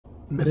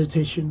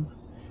meditation,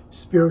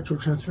 spiritual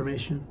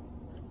transformation,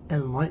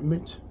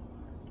 enlightenment,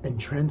 and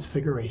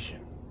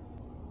transfiguration.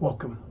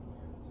 Welcome.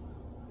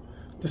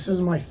 This is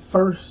my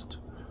first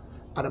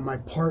out of my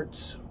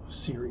parts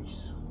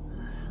series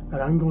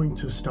that I'm going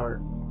to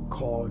start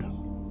called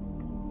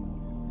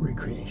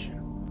Recreation.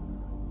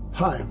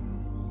 Hi,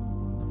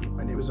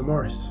 my name is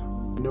Amaris.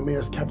 You know me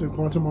as Captain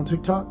Quantum on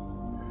TikTok.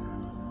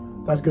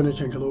 That's going to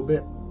change a little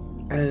bit,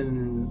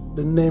 and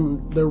the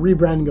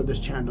rebranding of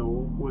this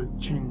channel would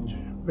change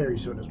very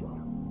soon as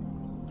well.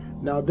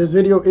 Now, this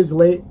video is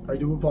late. I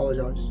do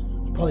apologize.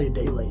 It's probably a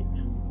day late.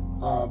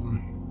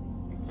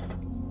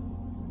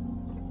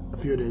 A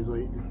few days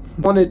late.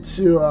 Wanted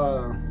to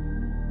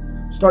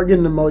start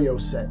getting the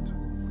mojo set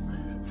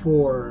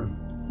for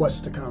what's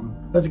to come.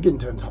 Let's get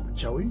into the topic,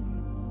 shall we?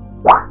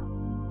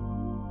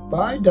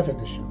 By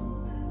definition,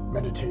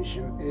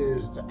 meditation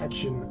is the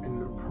action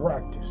and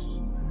practice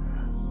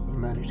of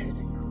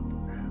meditating,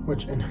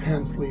 which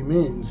enhancedly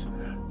means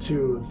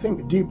to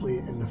think deeply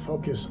and to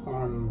focus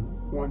on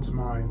one's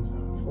mind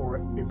for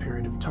a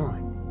period of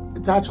time.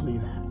 It's actually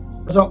that.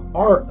 It's an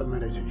art of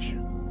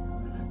meditation.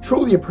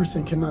 Truly, a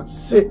person cannot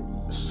sit,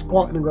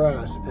 squat in the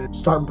grass, and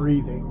start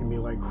breathing and be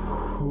like,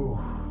 whew,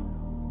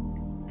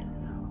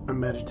 I'm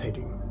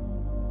meditating.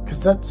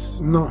 Because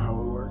that's not how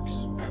it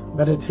works.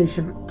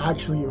 Meditation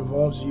actually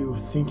involves you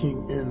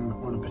thinking in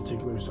on a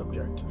particular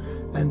subject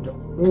and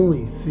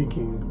only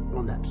thinking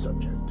on that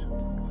subject.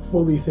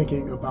 Fully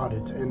thinking about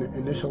it and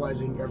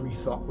initializing every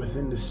thought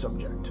within this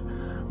subject.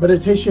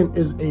 Meditation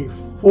is a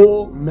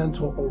full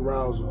mental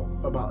arousal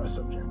about a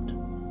subject.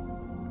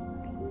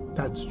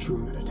 That's true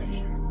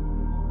meditation.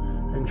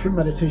 And true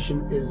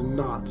meditation is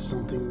not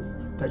something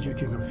that you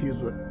can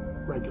confuse with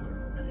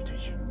regular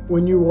meditation.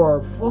 When you are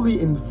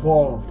fully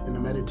involved in a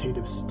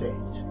meditative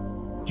state,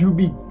 you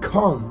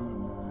become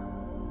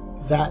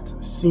that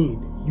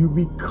scene. You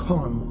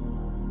become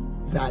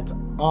that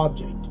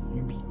object.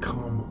 You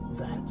become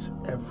that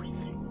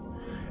everything.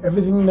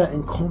 Everything that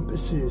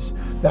encompasses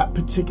that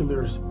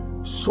particular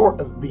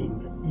sort of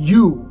being,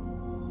 you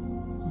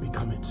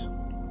become it.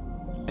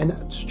 And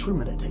that's true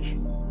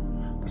meditation.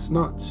 That's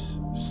not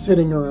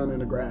sitting around in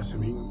the grass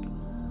and being,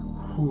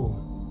 whew,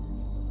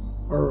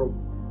 or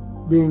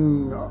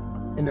being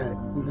in a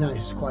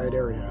nice quiet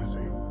area and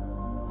saying,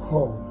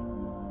 oh.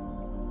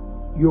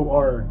 You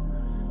are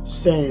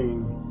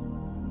saying,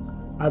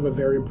 I have a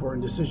very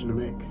important decision to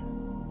make.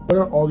 What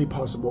are all the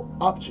possible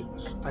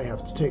options I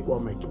have to take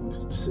while making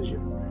this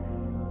decision?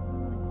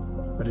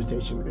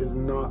 Meditation is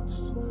not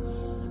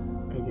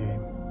a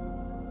game.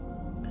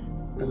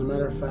 As a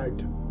matter of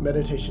fact,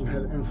 meditation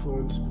has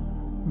influenced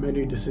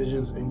many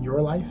decisions in your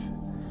life,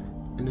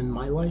 and in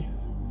my life,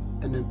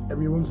 and in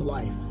everyone's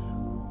life.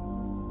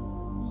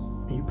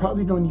 And you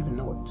probably don't even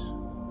know it.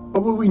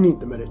 What would we need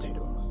to meditate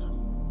about?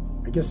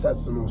 I guess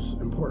that's the most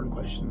important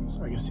questions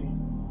I can see.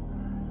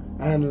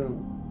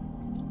 And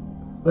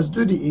let's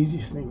do the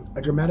easiest thing,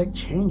 a dramatic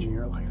change in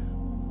your life.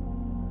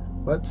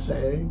 Let's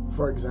say,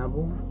 for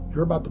example,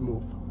 you're about to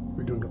move.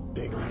 You're doing a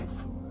big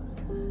move.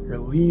 You're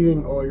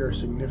leaving all your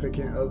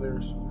significant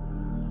others,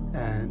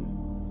 and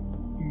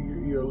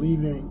you're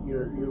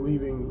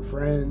leaving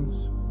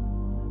friends,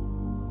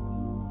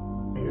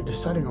 and you're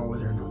deciding on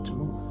whether or not to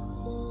move.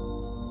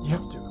 You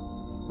have to,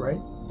 right?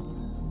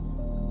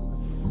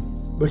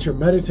 But you're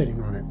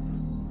meditating on it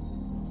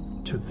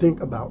to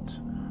think about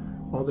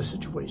all the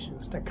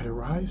situations that could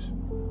arise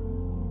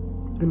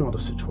and all the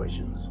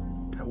situations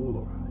that will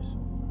arise.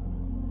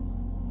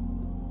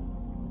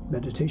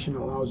 Meditation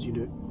allows you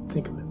to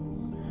think of it.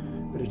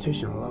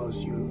 Meditation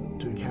allows you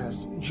to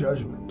cast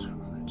judgment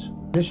on it.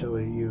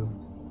 Initially, you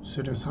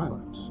sit in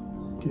silence,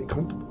 get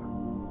comfortable,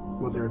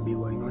 whether it be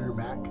laying on your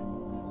back,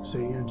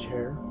 sitting in a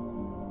chair,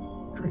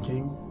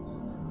 drinking.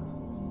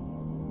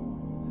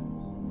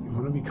 You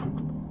want to be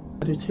comfortable.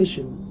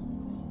 Meditation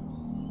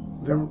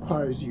then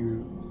requires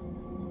you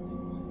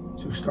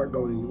to start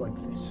going like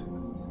this.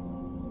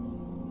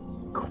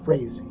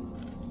 Crazy.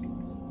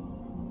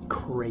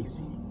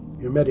 Crazy.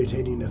 You're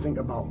meditating to think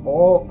about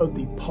all of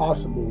the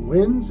possible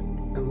wins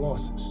and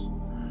losses.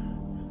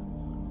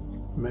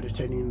 You're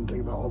meditating to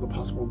think about all the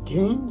possible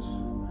gains,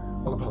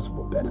 all the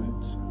possible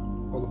benefits,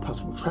 all the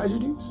possible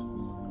tragedies,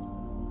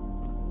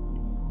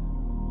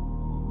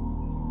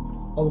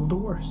 all of the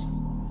worst.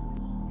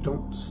 You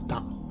don't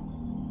stop.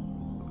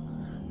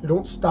 You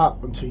don't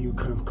stop until you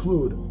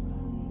conclude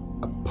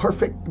a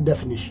perfect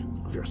definition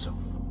of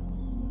yourself.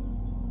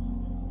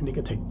 And it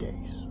can take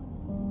days.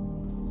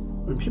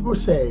 When people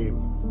say,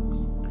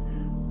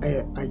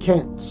 I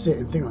can't sit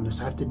and think on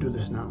this, I have to do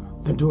this now,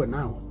 then do it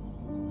now.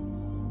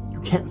 You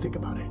can't think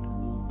about it.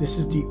 This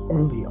is the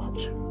only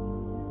option.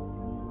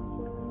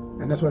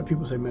 And that's why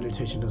people say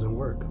meditation doesn't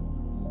work.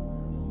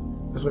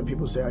 That's why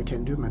people say I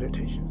can't do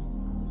meditation.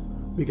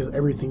 Because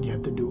everything you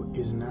have to do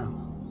is now.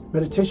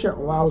 Meditation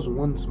allows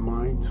one's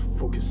mind to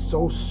focus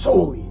so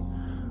solely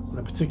on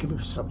a particular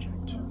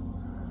subject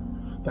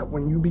that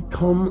when you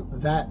become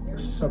that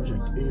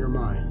subject in your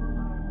mind,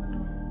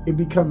 it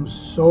becomes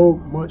so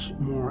much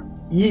more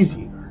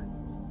easier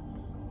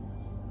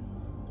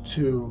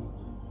to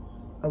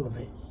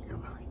elevate your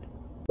mind.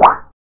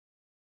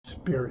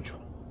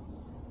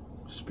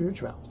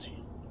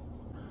 Spirituality.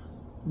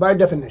 By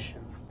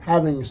definition,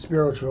 having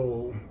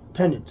spiritual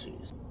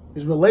tendencies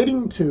is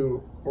relating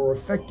to or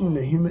affecting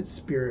the human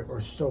spirit or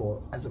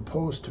soul as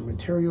opposed to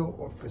material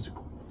or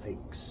physical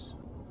things.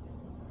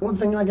 One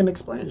thing I can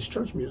explain is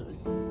church music.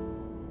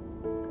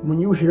 When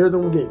you hear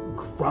them get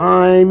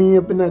grimy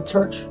up in that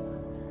church,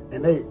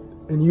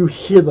 and you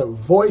hear the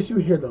voice, you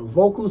hear the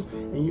vocals,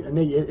 and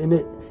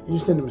you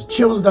send them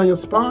chills down your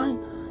spine,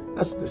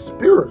 that's the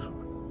spiritual.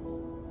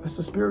 That's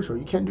the spiritual.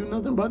 You can't do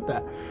nothing but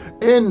that.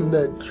 In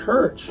the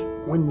church,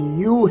 when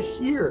you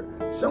hear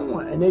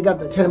someone and they got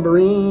the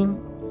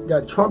tambourine,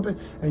 got trumpet,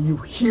 and you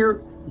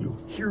hear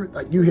it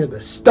like you hear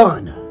the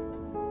stun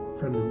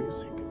from the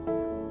music.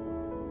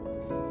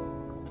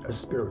 That's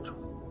spiritual.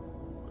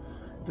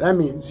 That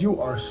means you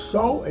are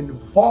so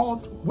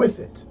involved with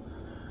it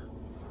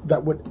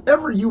that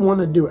whatever you want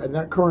to do at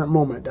that current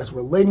moment that's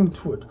relating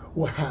to it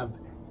will have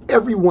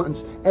every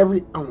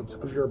ounce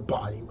of your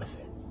body with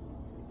it.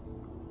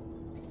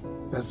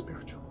 That's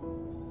spiritual.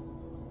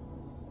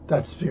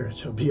 That's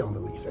spiritual beyond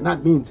belief. And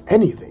that means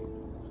anything.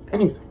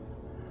 Anything.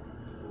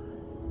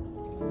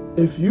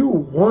 If you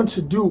want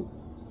to do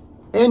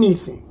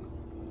anything,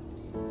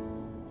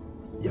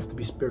 you have to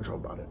be spiritual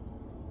about it.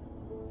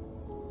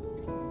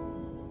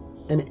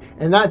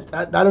 And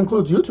that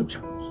includes YouTube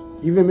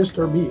channels. Even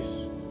Mr.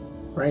 Beast,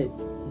 right?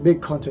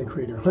 Big content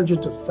creator,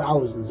 hundreds of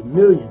thousands,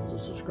 millions of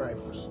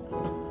subscribers.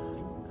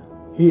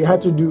 He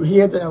had to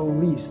at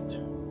least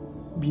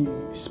be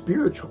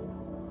spiritual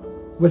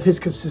with his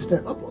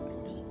consistent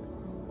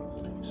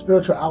uploadings.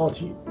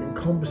 Spirituality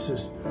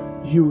encompasses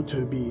you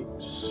to be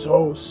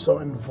so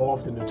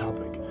involved in the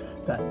topic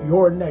that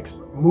your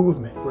next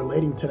movement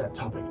relating to that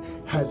topic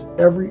has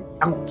every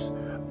ounce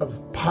of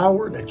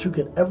power that you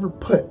could ever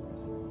put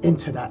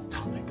into that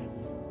topic.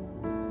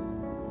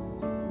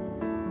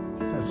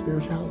 That's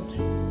spirituality.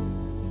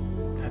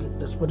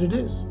 That's what it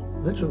is,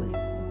 literally.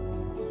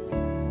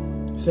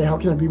 You say, how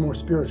can I be more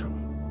spiritual?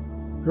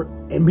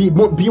 And be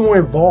more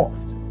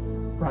involved,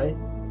 right?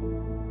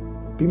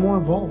 Be more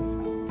involved.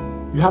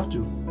 You have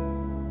to.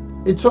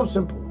 It's so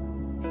simple.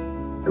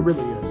 It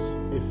really is.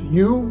 If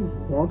you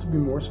want to be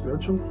more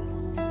spiritual,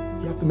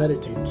 you have to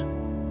meditate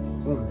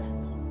on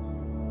that.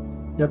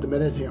 You have to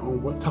meditate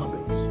on what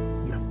topics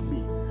you have to be.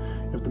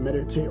 You have to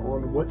meditate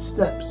on what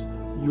steps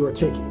you are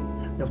taking.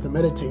 You have to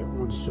meditate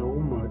on so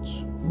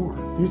much more.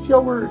 Do you see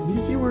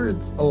where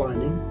it's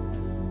aligning?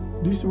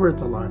 Do you see where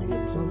it's aligning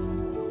itself?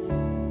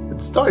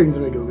 It's starting to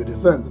make a little bit of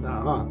sense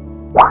now,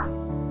 huh?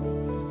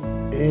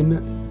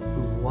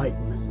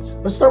 Enlightenment.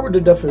 Let's start with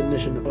the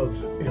definition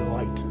of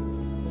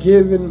enlightenment.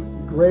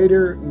 Given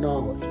greater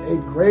knowledge,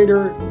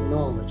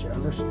 and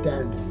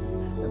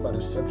understanding about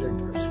a subject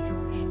or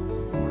situation.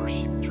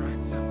 Worship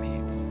tracks and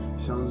beats.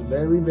 Sounds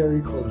very, very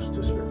close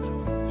to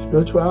spiritual.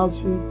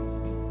 Spirituality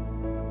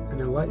and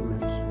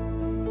enlightenment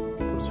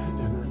goes hand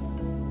in hand.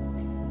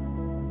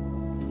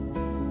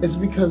 It's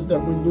because that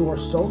when you are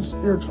so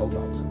spiritual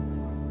about something,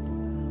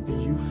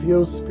 you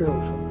feel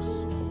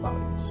spiritualness about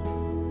it.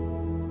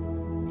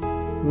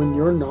 When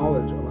your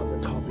knowledge about the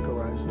topic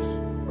arises,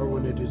 or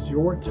when it is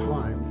your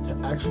time to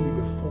actually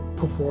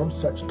perform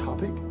such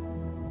topic,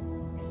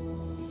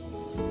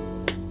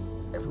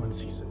 everyone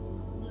sees it.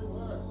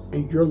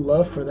 And your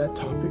love for that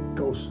topic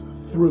goes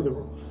through the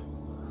roof,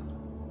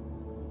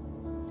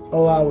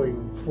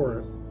 allowing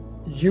for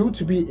you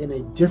to be in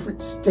a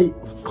different state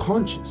of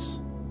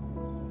conscious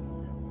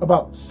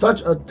about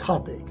such a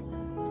topic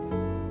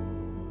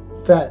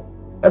that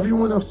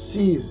everyone else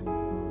sees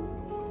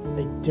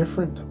a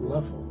different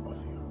level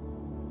of you.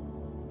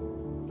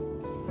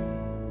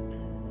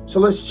 So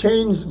let's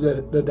change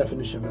the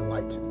definition of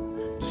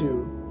enlightened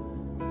to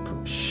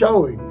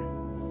showing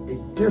a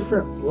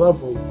different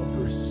level of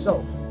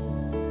yourself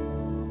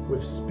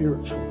with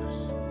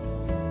spiritualness.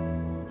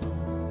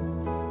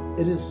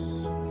 It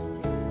is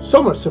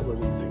so much simpler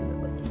when you think of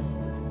it like that.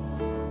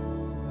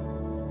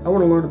 I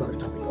want to learn about a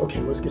topic.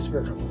 Okay, let's get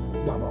spiritual.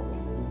 Blah, blah,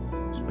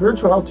 blah.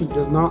 Spirituality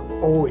does not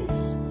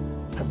always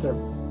have to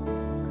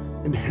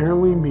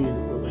inherently mean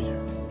religion.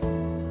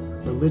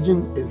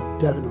 Religion is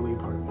definitely a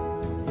part of it.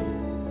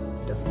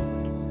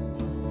 Definitely.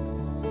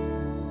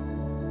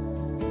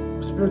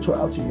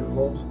 Spirituality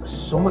involves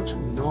so much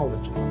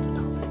knowledge about the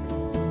topic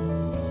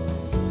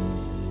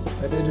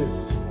that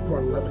you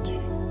are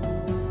levitating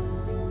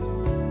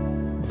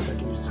the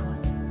second you time.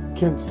 You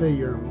can't say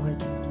you're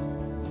enlightened.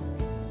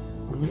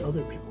 Only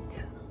other people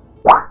can.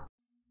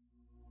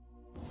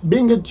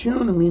 Being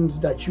attuned means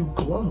that you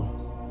glow.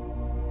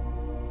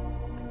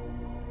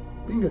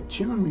 Being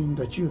attuned means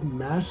that you've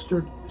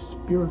mastered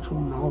spiritual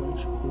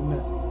knowledge on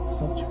that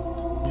subject.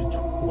 It's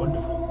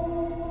wonderful.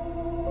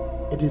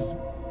 It is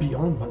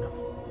beyond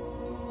wonderful.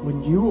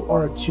 When you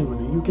are attuned,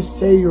 and you can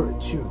say you're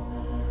attuned,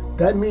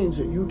 that means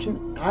that you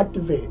can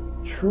activate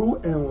true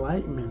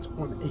enlightenment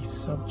on a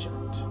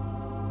subject.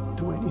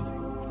 Do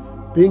anything.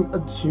 Being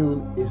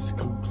attuned is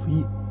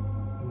complete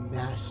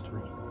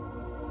mastery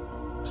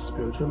of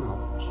spiritual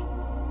knowledge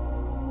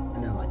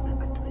and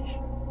enlightenment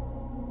activation.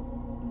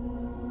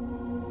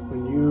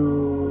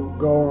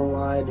 go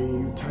online and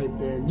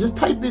you just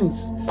type in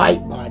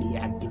spite body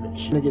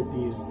activation to get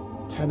these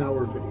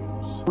 10-hour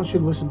videos. I want you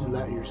to listen to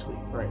that in your sleep,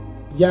 right?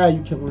 Yeah,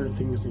 you can learn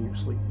things in your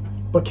sleep,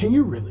 but can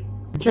you really?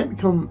 You can't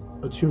become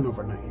attuned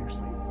overnight in your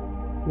sleep.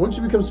 Once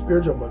you become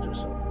spiritual about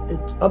yourself,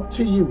 it's up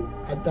to you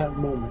at that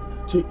moment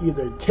to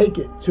either take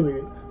it to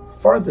a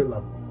farther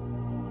level,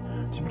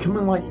 to become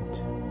enlightened,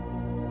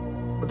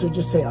 or to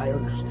just say, I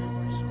understand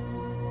myself.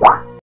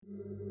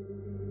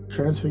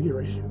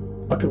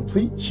 Transfiguration, a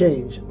complete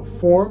change of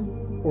form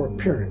or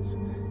appearance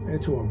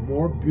into a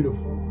more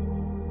beautiful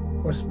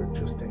or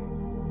spiritual state.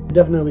 I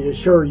definitely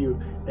assure you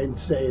and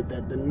say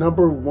that the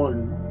number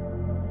one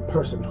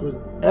person who's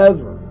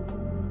ever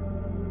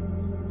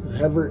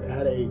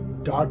had a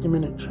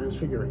documented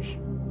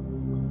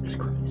transfiguration is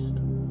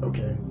Christ.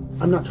 Okay?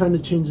 I'm not trying to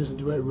change this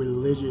into a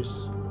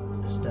religious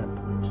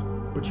standpoint,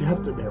 but you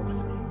have to bear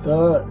with me.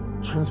 The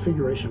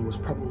transfiguration was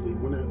probably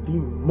one of the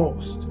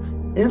most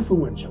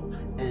influential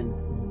and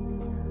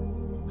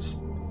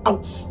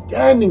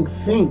outstanding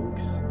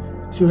things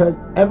to have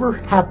ever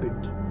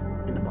happened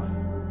in the Bible.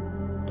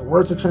 The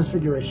words of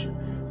transfiguration,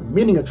 the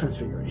meaning of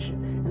transfiguration,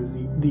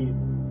 and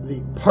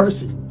the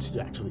person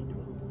to actually do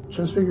it.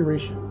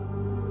 Transfiguration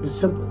is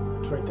simple.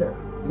 It's right there.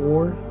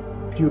 More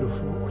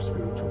beautiful or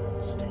spiritual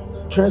state.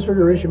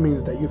 Transfiguration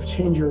means that you've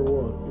changed your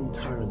world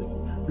entirely.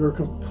 Your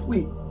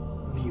complete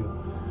view.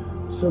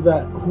 So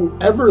that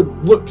whoever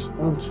looks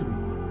onto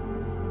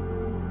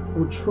you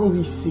will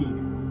truly see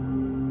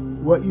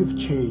what you've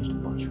changed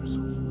about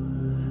yourself.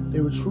 They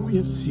will truly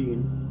have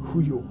seen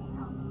who you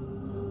are.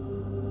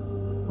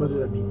 Whether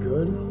that be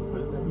good,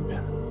 whether that be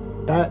bad.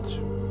 That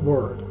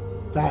word,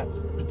 that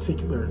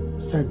particular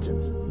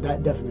sentence,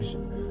 that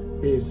definition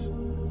is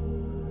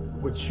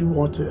what you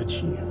want to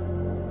achieve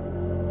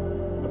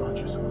about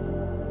yourself.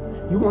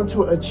 You want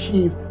to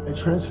achieve a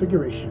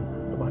transfiguration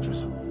about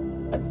yourself.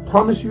 I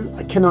promise you,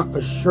 I cannot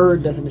assure a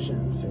definition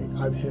and say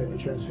I've hit a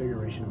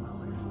transfiguration in my life.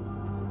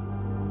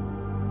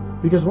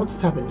 Because once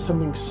it's happened, it's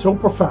something so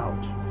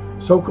profound,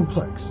 so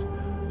complex,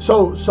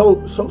 so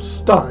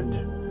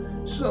stunned,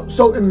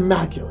 so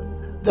immaculate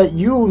that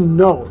you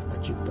know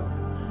that you've done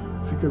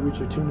it. If you could reach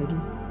eternity,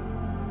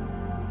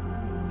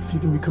 if you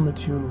can become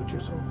attuned with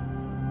yourself,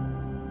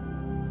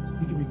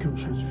 you can become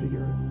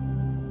transfigured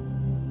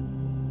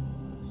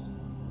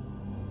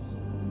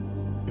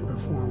and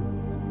perform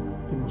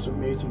the most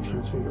amazing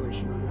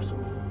transfiguration on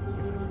yourself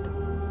you've ever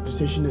done.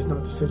 Meditation is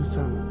not to sit in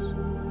silence,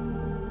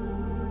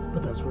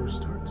 but that's where it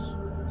starts.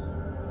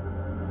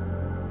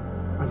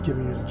 I've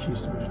given you the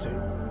keys to meditate,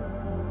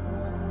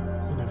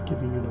 and I've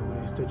given you the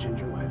ways to change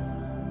your life.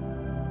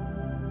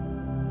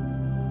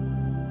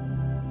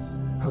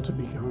 How to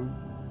become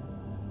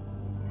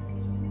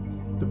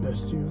the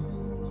best you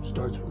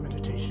starts with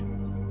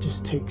meditation. It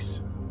just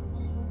takes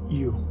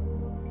you.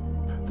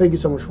 Thank you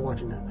so much for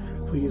watching that.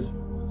 Please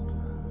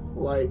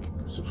like,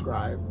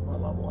 subscribe, blah,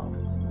 blah, blah.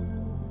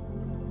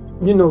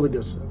 You know the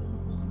good stuff.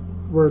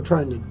 We're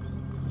trying to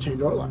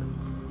change our life,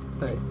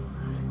 right?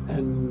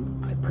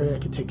 And I pray I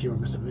could take you on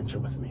this adventure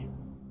with me.